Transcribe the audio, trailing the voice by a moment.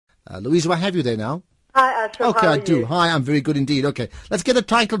Louise, do I have you there now? Hi, Ashraf. Okay, how are I do. you? Hi, I'm very good indeed. Okay, let's get it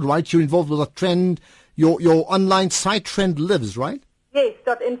titled right. You're involved with a trend. Your online site Trend Lives, right? Yes,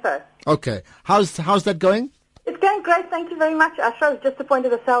 .info. Okay. How's that going? It's going great. Thank you very much, Ashraf. I was just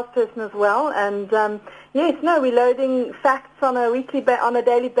appointed a salesperson as well. And we're loading facts on a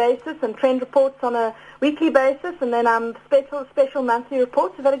daily basis and trend reports on a weekly basis. And then special monthly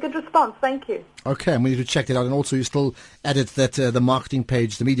reports. We've had a good response. Thank you. Okay, and we need to check it out. And also, you still edit that the marketing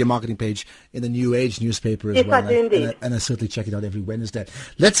page, the media marketing page in the New Age newspaper as well. Yes, I do indeed. And I certainly check it out every Wednesday.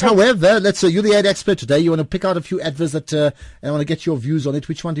 You're the ad expert today. You want to pick out a few adverts that, and I want to get your views on it.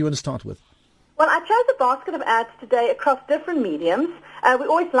 Which one do you want to start with? Well, I chose a basket of ads today across different mediums. We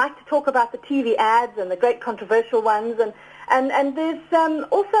always like to talk about the TV ads and the great controversial ones, and there's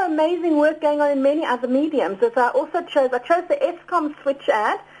also amazing work going on in many other mediums. As I chose the Eskom Switch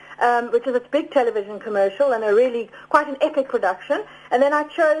ad, which is its big television commercial and a really quite an epic production. And then I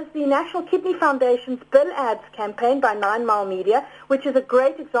chose the National Kidney Foundation's Bill Ads campaign by 9 Mile Media, which is a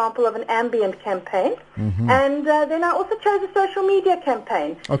great example of an ambient campaign. Mm-hmm. And then I also chose a social media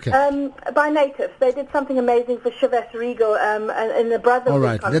campaign by Natives. They did something amazing for Shivas Regal in the Brotherhood. All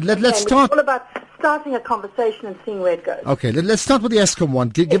right, let's start. It's all about starting a conversation and seeing where it goes. Okay, let's start with the Eskom one.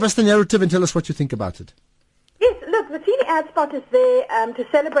 Give us the narrative and tell us what you think about it. Yes, look, the TV ad spot is there to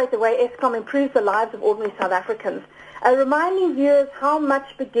celebrate the way Eskom improves the lives of ordinary South Africans, reminding viewers how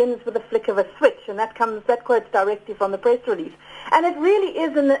much begins with a flick of a switch, and that quote's directly from the press release. And it really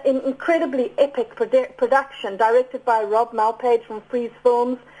is an incredibly epic production, directed by Rob Malpage from Freeze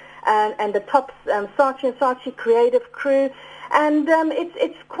Films and the top Saatchi and Saatchi creative crew. And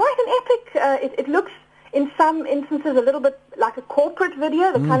it's quite an epic, it looks in some instances a little bit like a corporate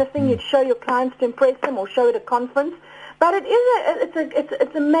video, the kind of thing you'd show your clients to impress them or show at a conference. But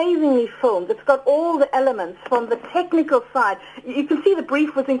it's amazingly filmed. It's got all the elements from the technical side. You can see the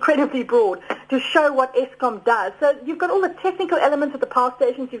brief was incredibly broad to show what Eskom does. So you've got all the technical elements of the power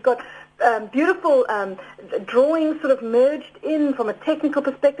stations. You've got beautiful drawings sort of merged in from a technical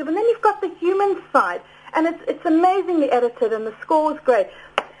perspective. And then you've got the human side. And it's amazingly edited, and the score is great.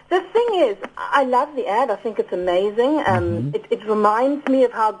 The thing is, I love the ad. I think it's amazing. It reminds me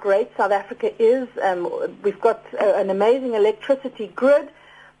of how great South Africa is. We've got an amazing electricity grid,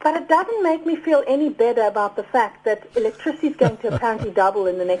 but it doesn't make me feel any better about the fact that electricity is going to apparently double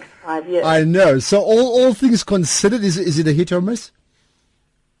in the next 5 years. I know. So all things considered, is it a hit or miss?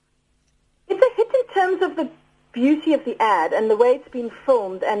 It's a hit in terms of the beauty of the ad and the way it's been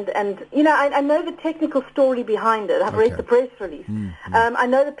filmed, and I know the technical story behind it. I've read the press release. I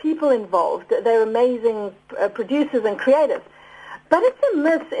know the people involved. They're amazing producers and creators. But it's a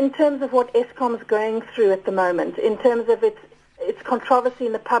miss in terms of what Eskom's going through at the moment, in terms of its controversy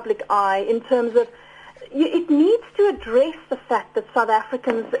in the public eye, in terms of it needs to address the fact that South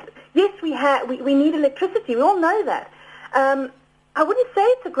Africans, yes, we need electricity. We all know that. I wouldn't say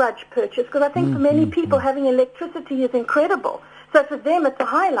it's a grudge purchase, because I think for many people having electricity is incredible. So for them it's a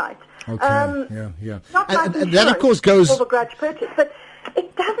highlight. Okay, yeah. Not like and that of course goes for a grudge purchase, but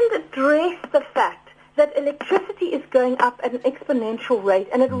it doesn't address the fact that electricity is going up at an exponential rate,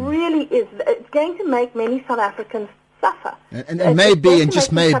 and it really is. It's going to make many South Africans suffer. And maybe, and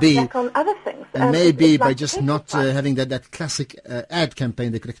just maybe, on other things. And maybe by just not having that classic ad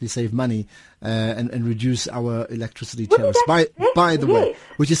campaign, they could actually save money and reduce our electricity tariffs. By the way,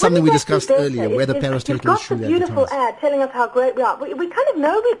 which is something we discussed earlier, where the parastatals should advertise. You've got the beautiful ad telling us how great we are. We kind of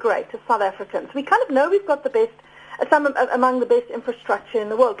know we're great as South Africans. We kind of know we've got the best, among the best infrastructure in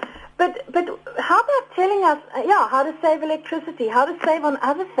the world. But how about telling us, how to save electricity, how to save on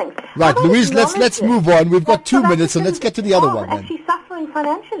other things? Right, Louise, let's move on. We've got 2 minutes, so let's get to the other one then. Actually suffering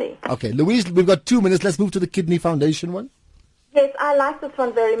financially. Okay, Louise, we've got 2 minutes. Let's move to the Kidney Foundation one. Yes, I like this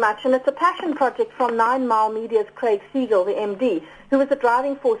one very much, and it's a passion project from 9 Mile Media's Craig Siegel, the MD, who was the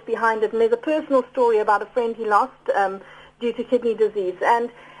driving force behind it. And there's a personal story about a friend he lost due to kidney disease.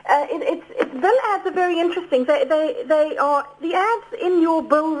 And bill ads are very interesting. They are the ads in your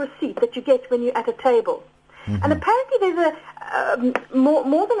bill receipt that you get when you're at a table. And apparently there's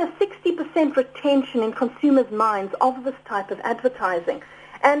more than a 60% retention in consumers' minds of this type of advertising.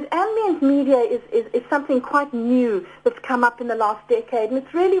 And ambient media is something quite new that's come up in the last decade. And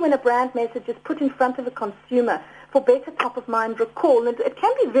it's really when a brand message is put in front of a consumer for better top-of-mind recall. And it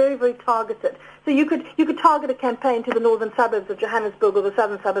can be very, very targeted. So you could target a campaign to the northern suburbs of Johannesburg or the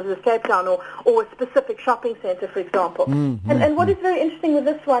southern suburbs of Cape Town or a specific shopping centre, for example. And what is very interesting with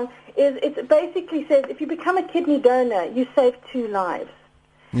this one is it basically says if you become a kidney donor, you save 2 lives.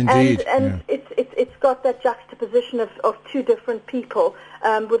 Indeed. And it's got that juxtaposition of two different people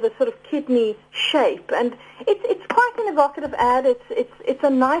with a sort of kidney shape, and it's quite an evocative ad. It's a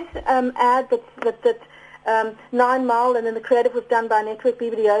nice ad that 9 Mile, and then the creative was done by Network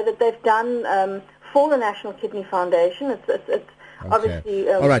BBDO, that they've done for the National Kidney Foundation. It's obviously.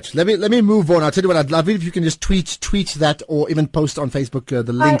 All right, let me move on. I'll tell you what, I'd love it if you can just tweet that, or even post on Facebook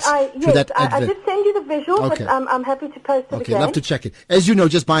the links to that advert. I did send you the visual, okay. but I'm happy to post it again. Okay, love to check it. As you know,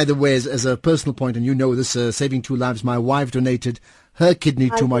 just by the way, as a personal point, and you know this, Saving Two Lives, my wife donated her kidney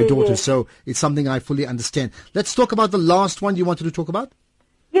to my daughter, so it's something I fully understand. Let's talk about the last one you wanted to talk about.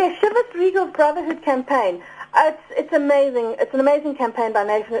 Yeah, Shivers Regal's Brotherhood campaign. It's amazing. It's an amazing campaign by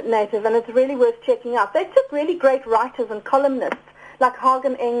Native, and it's really worth checking out. They took really great writers and columnists like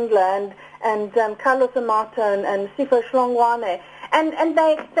Hagen Engler and Carlos Amato and Sifo Shlongwane, and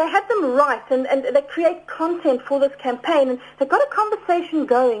they had them write and they create content for this campaign, and they got a conversation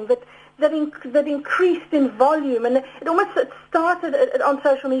going that increased in volume, and it started on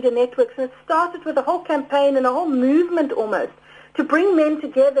social media networks, and it started with a whole campaign and a whole movement almost to bring men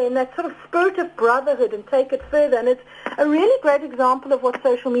together in that sort of spirit of brotherhood and take it further. And it's a really great example of what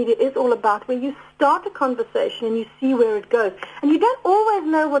social media is all about, where you start a conversation and you see where it goes. And you don't always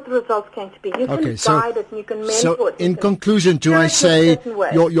know what the result's going to be. You can guide it and you can mentor it. So in conclusion, do I say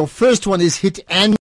your first one is hit and